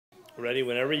Ready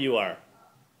whenever you are.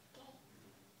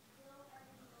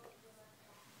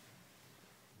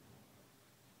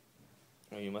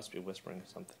 Oh, you must be whispering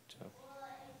something too.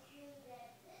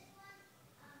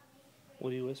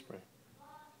 What are you whispering?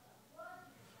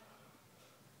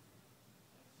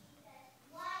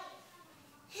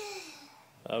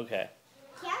 Okay.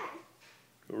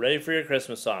 Ready for your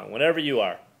Christmas song, whenever you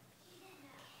are.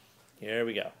 Here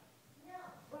we go.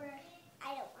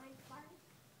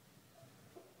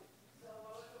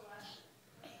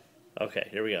 Okay,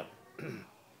 here we go.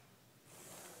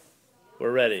 We're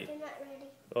ready. You're not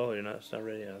ready. Oh, you're not? It's not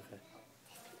ready? Okay.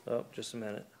 Oh, just a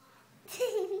minute.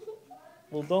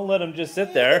 Well, don't let him just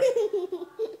sit there.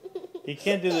 He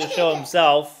can't do the show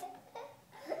himself.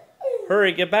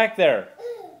 Hurry, get back there.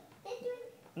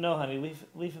 No, honey,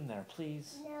 leave him there,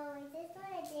 please. No, I just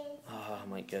want to dance. Oh,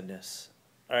 my goodness.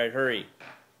 All right, hurry.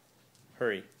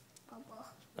 Hurry.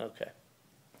 Okay.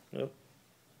 Nope.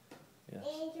 Yes.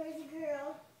 And there's a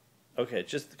girl. Okay,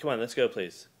 just come on, let's go,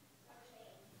 please.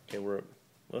 Okay, well,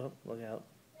 look out.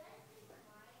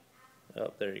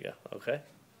 Oh, there you go. Okay.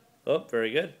 Oh,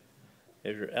 very good.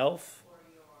 Here's your elf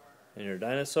and your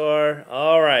dinosaur.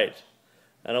 All right.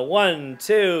 And a 1,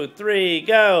 2, 3,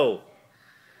 go.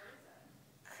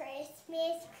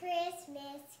 Christmas,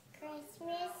 Christmas,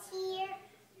 Christmas here,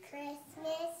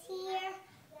 Christmas here.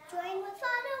 Join with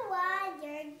all the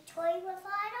wonder, toy with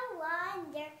all the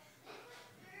wonder.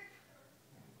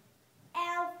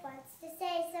 Elf wants to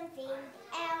say something,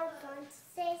 Elf wants to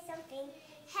say something.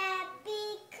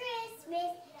 Happy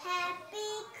Christmas,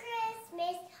 Happy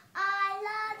Christmas. I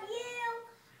love you,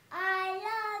 I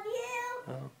love you.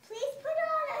 Oh. Please put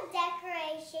on a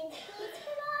decoration, please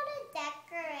put on a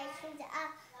decoration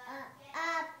up.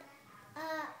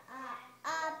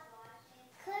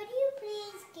 Could you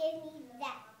please give me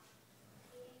that?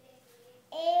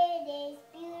 It is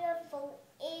beautiful,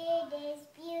 it is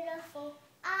beautiful.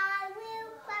 I will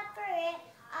clap for it,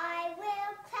 I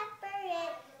will clap for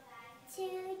it.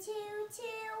 Choo, choo,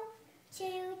 choo,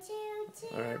 choo, choo,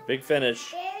 choo. All right, big finish.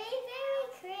 Very, very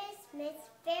Christmas,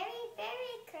 very,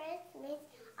 very Christmas.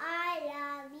 I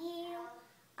love you,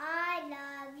 I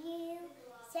love you.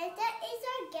 Santa is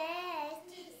our guest,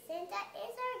 Santa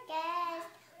is our guest.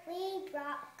 We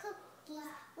brought cookies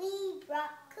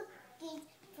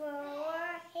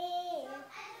for him,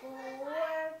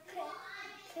 for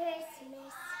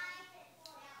Christmas.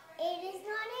 It is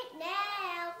not it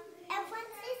now, and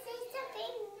wants to say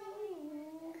something.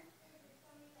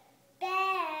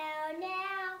 Bow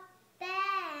now,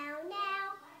 bow now.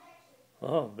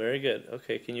 Oh, very good.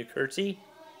 Okay, can you curtsy?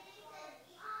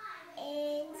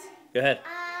 And Go ahead.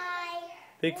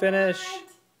 Big finish.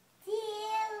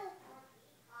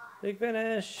 Big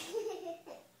finish.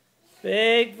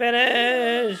 Big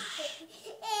finish.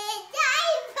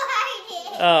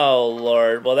 Oh,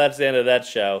 Lord. Well, that's the end of that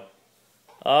show.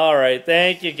 All right.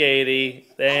 Thank you, Katie.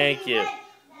 Thank you.